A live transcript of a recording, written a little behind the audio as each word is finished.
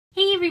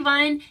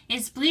everyone,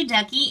 it's Blue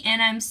Ducky and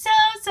I'm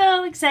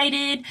so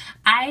excited.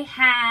 I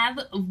have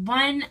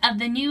one of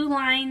the new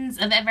lines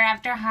of Ever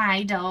After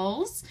High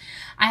dolls.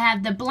 I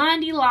have the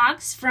Blondie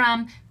locks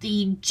from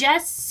the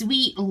Just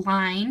Sweet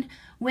line,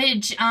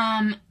 which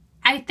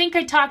I think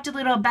I talked a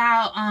little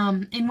about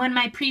in one of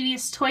my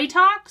previous toy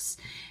talks.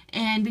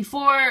 And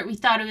before we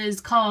thought it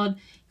was called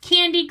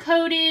Candy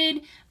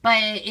Coated,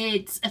 but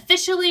it's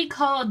officially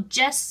called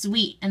Just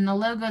Sweet, and the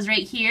logo's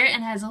right here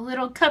and has a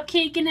little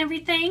cupcake and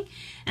everything,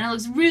 and it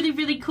looks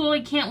really cool. I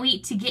can't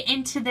wait to get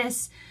into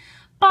this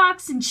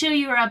box and show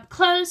you her up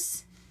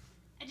close.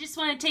 I just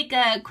want to take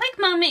a quick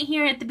moment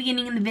here at the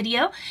beginning of the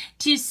video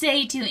to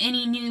say to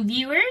any new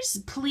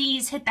viewers,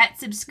 please hit that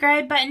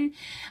subscribe button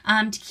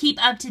to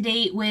keep up to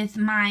date with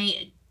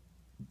my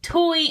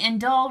toy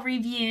and doll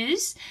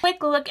reviews.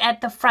 Quick look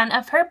at the front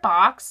of her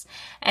box.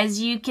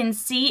 As you can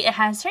see, it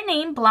has her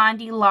name,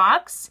 Blondie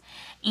Locks,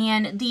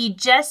 and the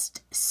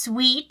Just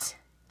Sweet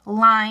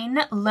line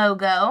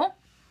logo.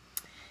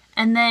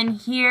 And then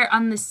here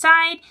on the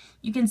side,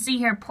 you can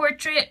see her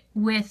portrait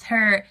with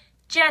her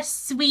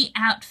Just Sweet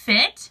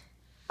outfit.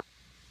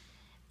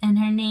 And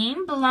her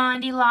name,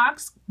 Blondie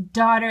Locks,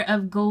 daughter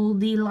of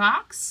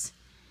Goldilocks.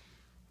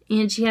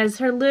 And she has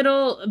her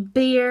little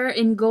bear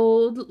in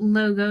gold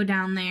logo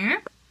down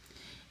there.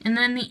 And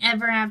then the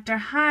Ever After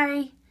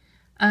High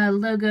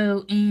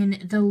logo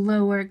in the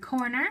lower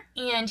corner.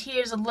 And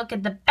here's a look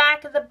at the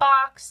back of the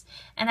box.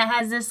 And it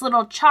has this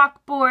little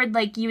chalkboard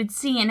like you would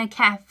see in a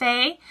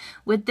cafe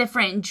with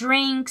different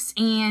drinks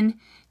and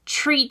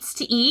treats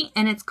to eat.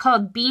 And it's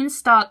called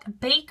Beanstalk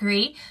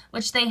Bakery,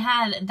 which they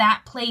have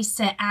that place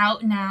set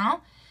out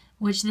now,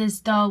 which this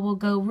doll will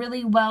go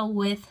really well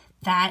with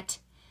that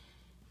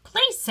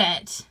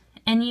playset.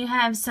 And you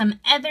have some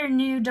other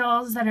new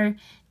dolls that are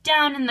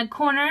down in the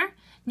corner.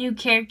 New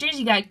characters.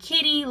 You got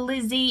Kitty,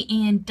 Lizzie,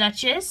 and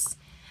Duchess.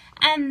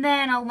 And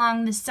then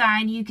along the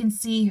side you can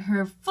see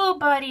her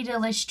full-bodied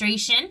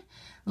illustration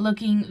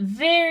looking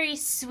very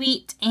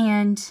sweet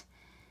and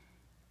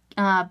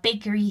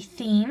bakery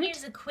themed.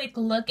 Here's a quick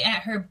look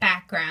at her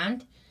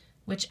background,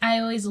 which I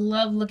always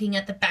love looking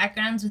at the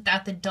backgrounds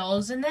without the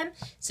dolls in them,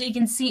 so you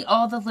can see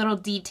all the little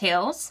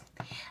details.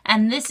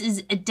 And this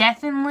is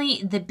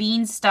definitely the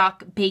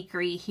Beanstalk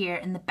Bakery here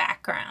in the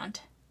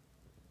background.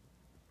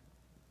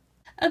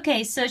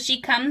 Okay, so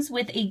she comes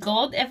with a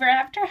gold Ever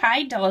After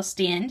High doll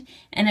stand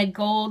and a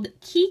gold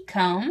key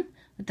comb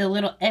with the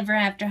little Ever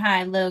After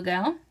High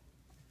logo.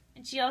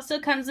 And she also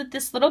comes with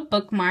this little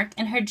bookmark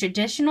in her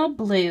traditional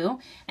blue,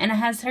 and it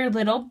has her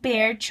little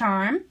bear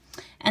charm.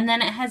 And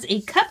then it has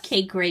a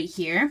cupcake right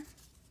here.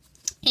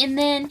 And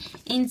then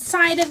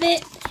inside of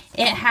it,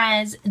 it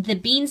has the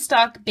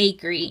Beanstalk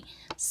Bakery.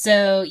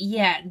 So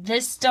yeah,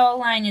 this doll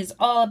line is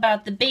all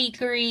about the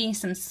bakery,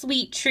 some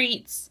sweet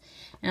treats,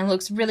 and it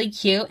looks really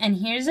cute. And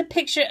here's a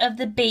picture of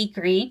the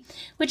bakery,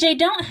 which I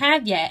don't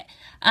have yet.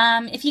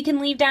 If you can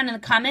leave down in the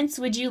comments,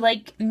 would you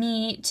like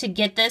me to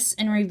get this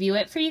and review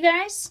it for you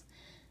guys?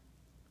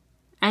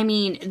 I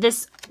mean,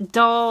 this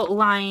doll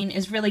line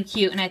is really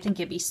cute, and I think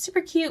it'd be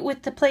super cute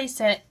with the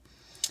playset.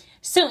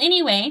 So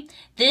anyway,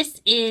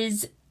 this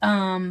is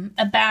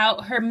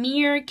about her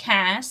mirror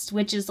cast,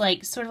 which is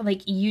like sort of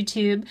like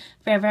YouTube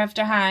for Ever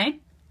After High.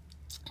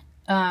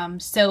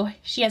 So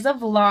she has a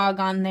vlog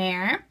on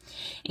there,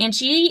 and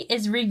she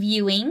is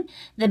reviewing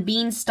the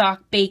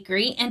Beanstalk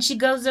Bakery, and she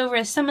goes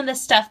over some of the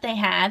stuff they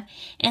have,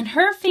 and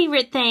her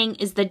favorite thing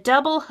is the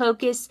Double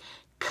Hocus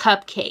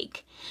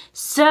Cupcake.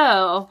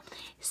 So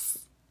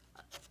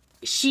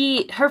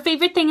her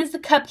favorite thing is the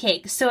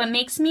cupcake, so it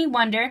makes me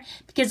wonder,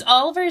 because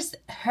all of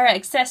her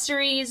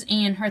accessories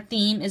and her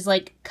theme is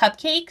like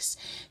cupcakes,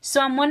 so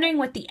I'm wondering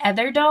with the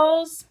other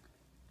dolls,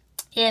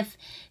 if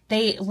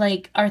they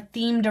like are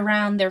themed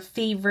around their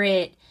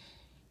favorite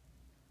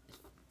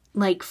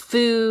like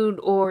food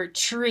or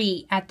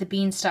treat at the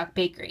Beanstalk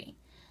Bakery.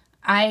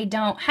 I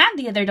don't have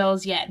the other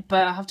dolls yet,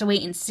 but I'll have to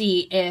wait and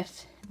see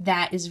if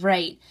that is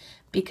right,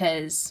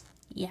 because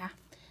yeah,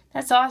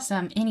 that's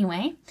awesome.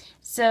 Anyway,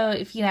 so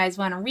if you guys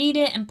want to read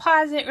it and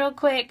pause it real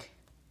quick,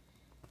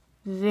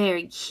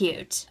 very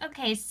cute.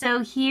 Okay, so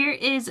here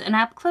is an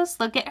up-close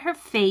look at her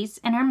face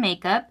and her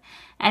makeup.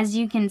 As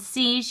you can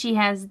see, she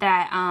has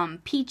that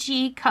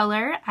peachy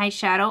color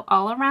eyeshadow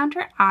all around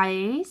her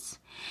eyes.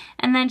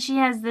 And then she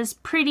has this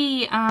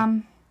pretty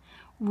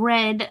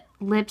red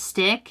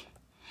lipstick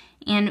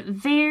and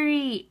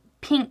very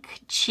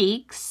pink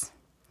cheeks.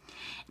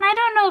 And I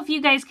don't know if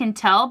you guys can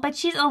tell, but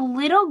she's a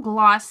little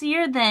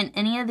glossier than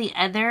any of the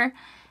other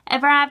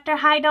Ever After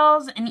High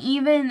dolls, and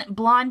even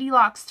Blondie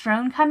Locks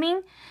Throne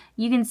Coming.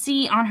 You can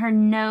see on her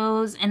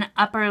nose and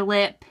upper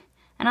lip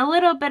and a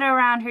little bit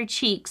around her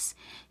cheeks,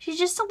 she's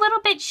just a little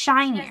bit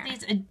shinier. She has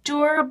these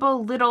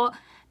adorable little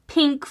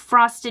pink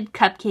frosted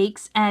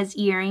cupcakes as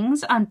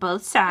earrings on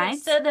both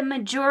sides. So the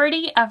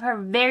majority of her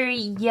very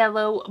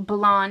yellow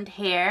blonde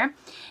hair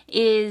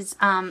is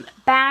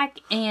back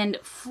and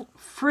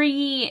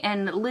free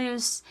and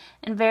loose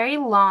and very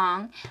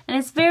long, and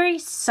it's very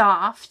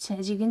soft,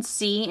 as you can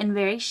see, and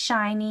very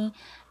shiny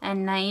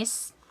and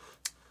nice.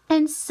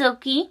 and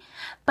silky.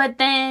 But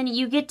then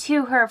you get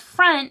to her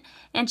front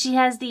and she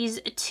has these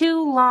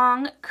two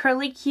long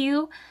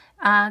curly-Q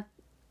not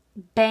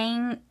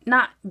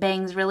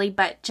bangs really,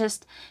 but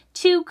just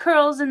two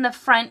curls in the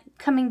front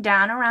coming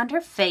down around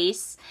her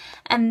face.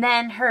 And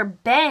then her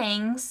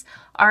bangs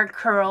are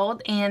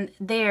curled and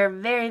they're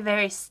very,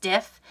 very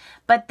stiff,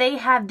 but they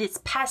have this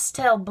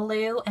pastel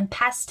blue and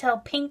pastel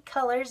pink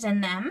colors in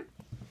them.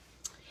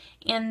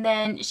 And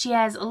then she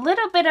has a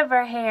little bit of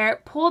her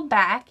hair pulled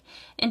back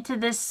into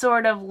this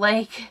sort of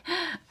like,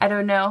 I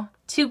don't know,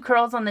 two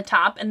curls on the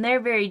top, and they're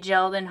very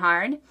gelled and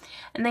hard.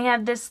 And they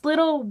have this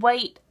little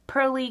white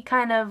pearly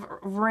kind of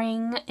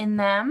ring in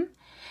them.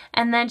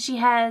 And then she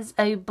has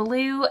a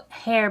blue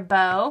hair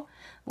bow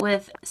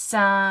with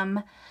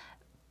some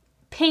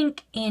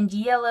pink and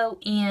yellow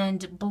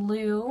and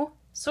blue,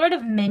 sort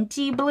of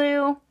minty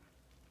blue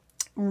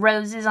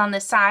roses on the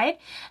side.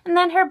 And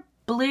then her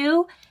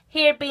blue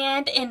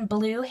hairband and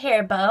blue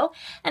hair bow.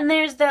 And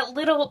there's that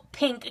little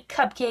pink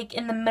cupcake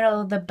in the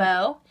middle of the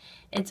bow.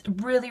 It's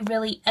really,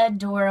 really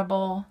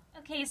adorable.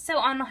 Okay, so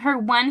on her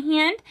one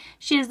hand,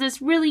 she has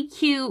this really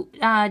cute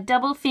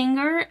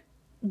double-fingered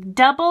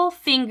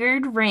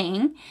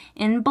ring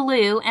in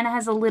blue, and it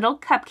has a little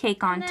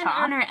cupcake on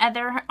top. On her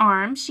other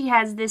arm, she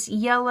has this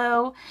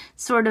yellow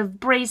sort of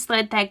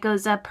bracelet that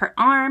goes up her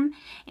arm,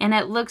 and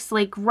it looks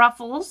like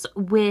ruffles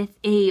with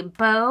a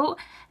bow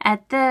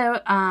at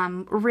the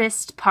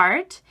wrist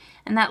part.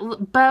 And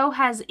that bow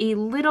has a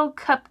little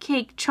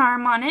cupcake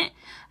charm on it,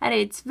 and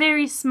it's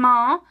very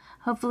small.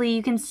 Hopefully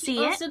you can see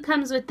it. It also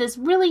comes with this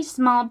really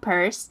small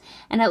purse,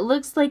 and it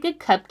looks like a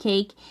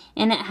cupcake,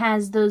 and it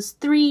has those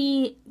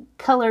three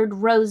colored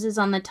roses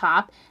on the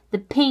top, the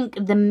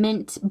pink, the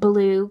mint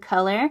blue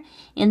color,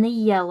 and the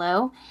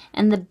yellow,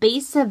 and the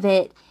base of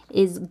it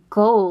is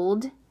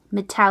gold,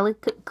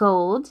 metallic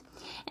gold,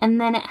 and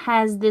then it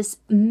has this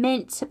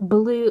mint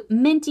blue,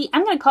 minty,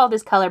 I'm going to call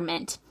this color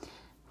mint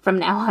from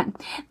now on,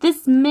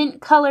 this mint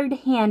colored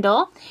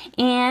handle.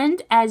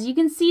 And as you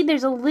can see,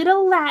 there's a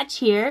little latch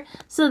here,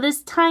 so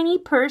this tiny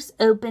purse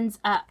opens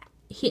up,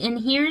 and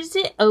here's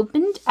it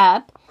opened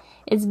up.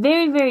 It's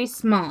very, very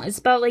small. It's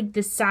about like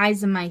the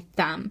size of my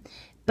thumb,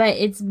 but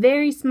it's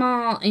very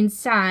small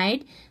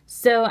inside,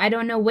 so I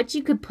don't know what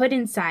you could put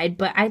inside,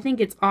 but I think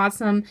it's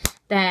awesome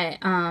that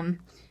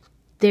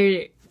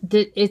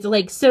it's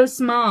like so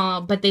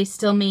small, but they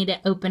still made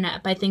it open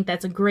up. I think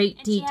that's a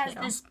great detail. She has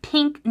this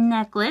pink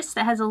necklace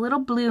that has a little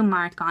blue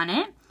mark on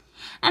it.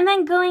 And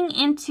then going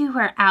into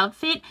her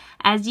outfit,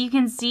 as you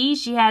can see,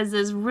 she has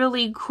this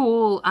really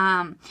cool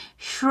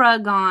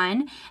shrug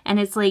on, and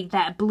it's like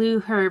that blue,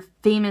 her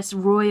famous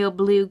royal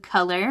blue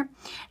color,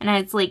 and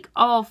it's like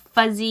all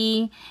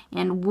fuzzy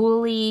and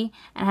woolly,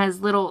 and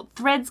has little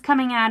threads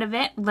coming out of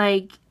it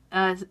like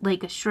a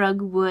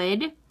shrug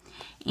would.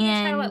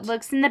 And here's how it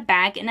looks in the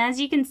back, and as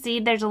you can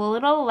see, there's a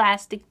little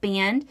elastic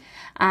band,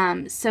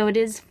 so it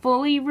is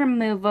fully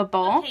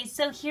removable. Okay,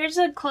 so here's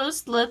a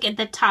close look at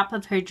the top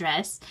of her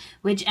dress,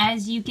 which,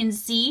 as you can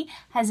see,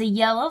 has a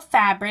yellow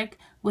fabric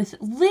with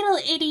little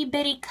itty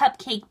bitty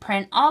cupcake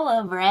print all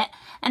over it,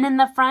 and in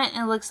the front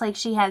it looks like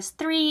she has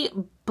three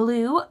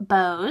blue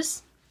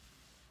bows.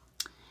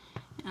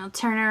 And I'll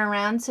turn her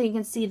around so you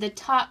can see the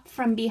top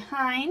from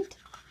behind.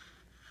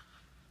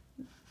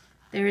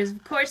 There is,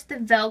 of course, the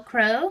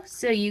Velcro,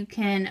 so you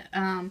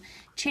can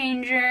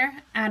change her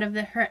out of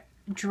her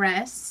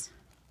dress.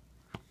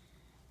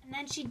 And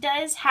then she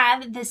does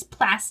have this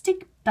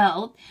plastic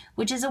belt,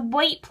 which is a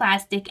white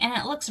plastic, and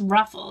it looks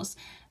ruffles.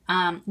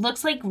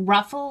 Looks like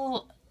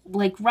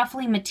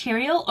ruffly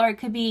material, or it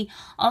could be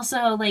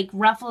also like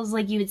ruffles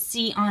like you would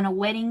see on a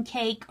wedding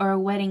cake or a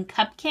wedding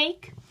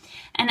cupcake.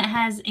 And it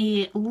has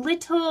a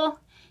little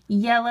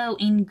yellow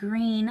and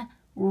green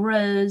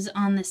rose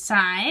on the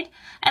side.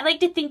 I like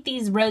to think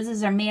these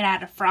roses are made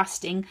out of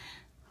frosting.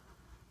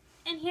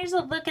 And here's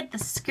a look at the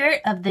skirt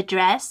of the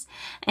dress,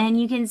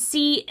 and you can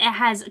see it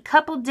has a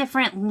couple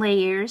different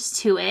layers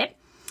to it.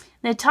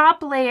 The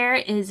top layer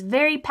is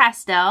very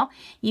pastel.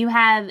 You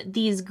have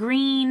these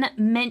green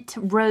mint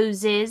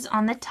roses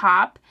on the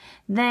top,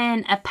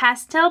 then a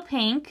pastel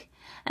pink,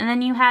 and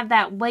then you have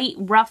that white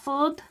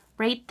ruffled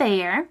right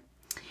there.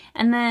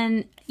 And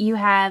then you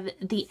have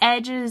the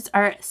edges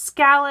are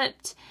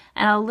scalloped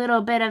and a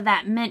little bit of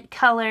that mint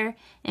color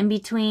in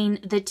between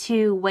the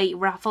two white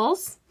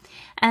ruffles.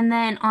 And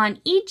then on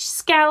each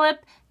scallop,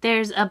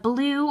 there's a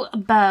blue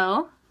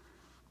bow.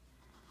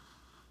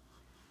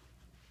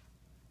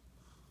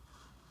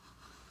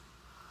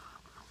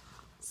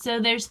 So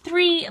there's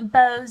three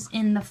bows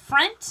in the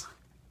front.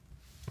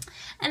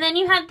 And then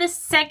you have the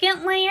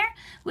second layer,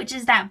 which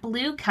is that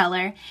blue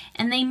color,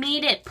 and they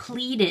made it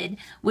pleated,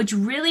 which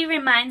really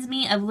reminds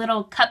me of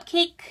little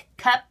paper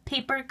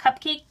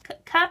cupcake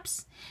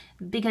cups,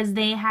 because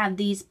they have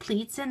these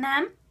pleats in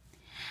them.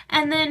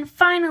 And then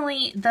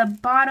finally, the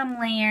bottom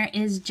layer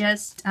is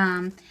just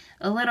a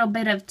little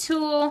bit of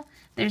tulle.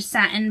 There's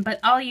satin,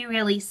 but all you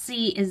really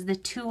see is the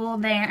tulle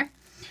there.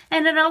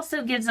 And it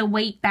also gives a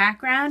white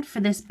background for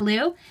this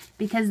blue,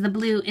 because the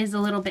blue is a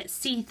little bit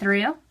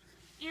see-through.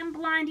 And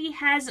Blondie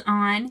has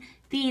on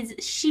these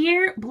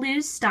sheer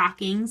blue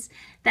stockings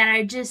that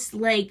are just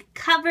like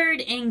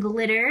covered in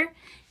glitter.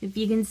 If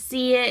you can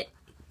see it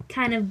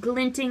kind of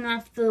glinting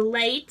off the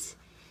light.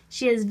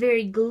 She has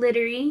very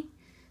glittery,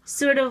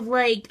 sort of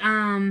like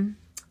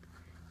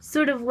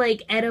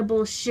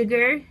edible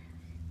sugar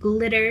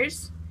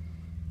glitters.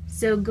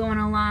 So going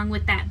along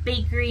with that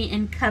bakery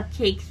and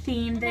cupcake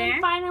theme there.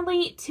 And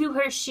finally to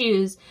her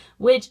shoes,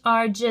 which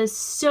are just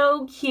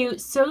so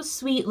cute, so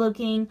sweet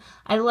looking.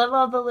 I love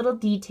all the little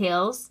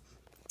details.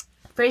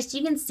 First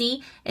you can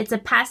see it's a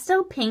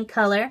pastel pink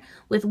color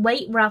with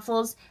white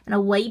ruffles and a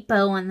white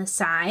bow on the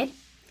side.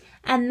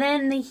 And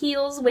then the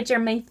heels, which are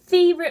my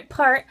favorite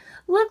part,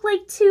 look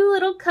like two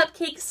little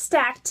cupcakes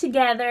stacked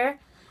together.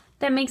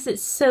 That makes it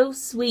so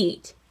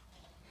sweet.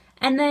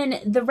 And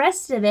then the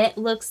rest of it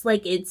looks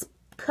like it's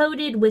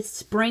coated with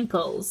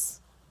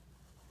sprinkles.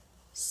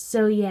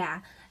 So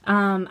yeah,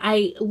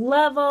 I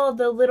love all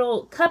the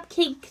little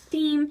cupcake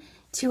theme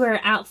to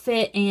her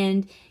outfit,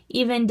 and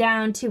even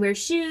down to her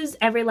shoes.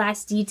 Every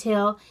last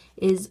detail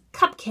is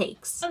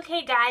cupcakes.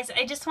 Okay guys,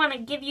 I just want to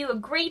give you a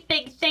great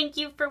big thank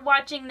you for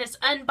watching this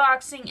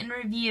unboxing and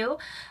review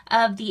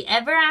of the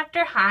Ever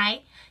After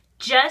High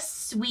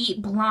Just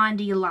Sweet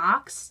Blondie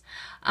locks.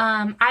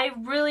 I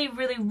really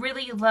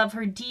love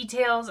her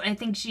details. I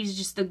think she's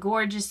just a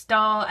gorgeous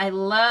doll. I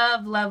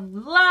love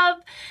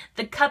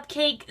the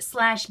cupcake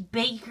slash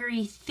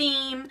bakery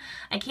theme.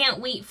 I can't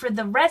wait for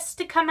the rest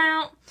to come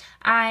out.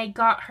 I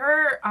got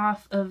her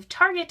off of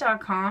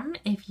Target.com,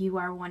 if you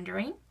are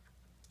wondering.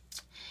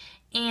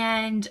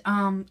 And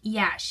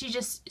yeah, she's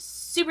just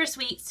super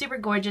sweet, super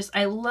gorgeous.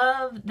 I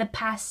love the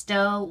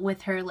pastel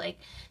with her like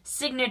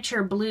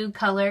signature blue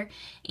color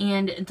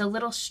and the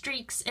little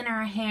streaks in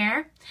her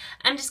hair.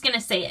 I'm just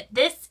gonna say it.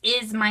 This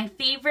is my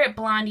favorite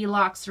Blondie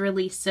locks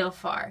release so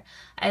far.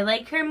 I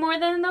like her more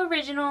than the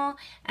original,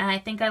 and I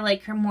think I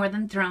like her more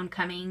than Throne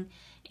Coming.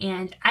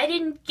 And I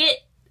didn't get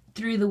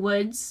Through the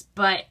Woods,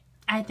 but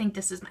I think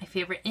this is my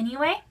favorite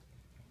anyway.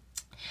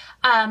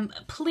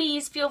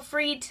 Please feel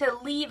free to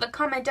leave a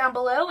comment down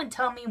below and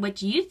tell me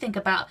what you think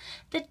about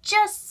the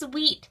Just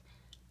Sweet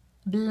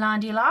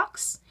Blondie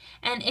locks.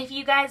 And if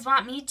you guys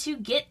want me to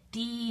get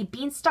the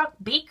Beanstalk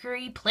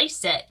Bakery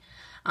playset.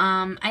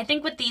 I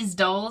think with these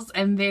dolls,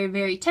 I'm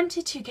very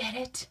tempted to get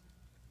it.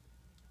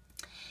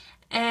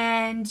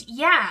 And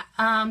yeah,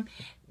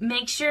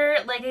 make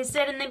sure, like I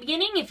said in the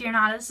beginning, if you're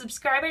not a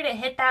subscriber, to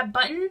hit that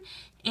button.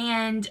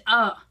 And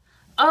oh,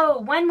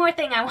 one more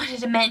thing I wanted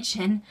to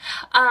mention.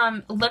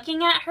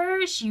 Looking at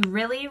her, she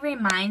really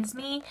reminds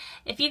me,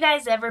 if you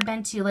guys ever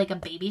been to like a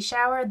baby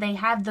shower, they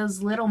have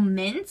those little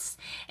mints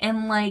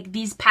in like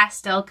these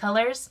pastel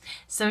colors.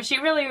 So she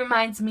really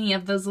reminds me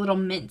of those little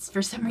mints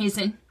for some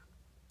reason.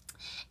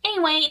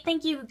 Anyway,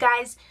 thank you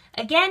guys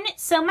again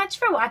so much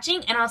for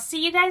watching, and I'll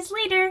see you guys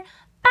later.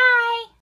 Bye!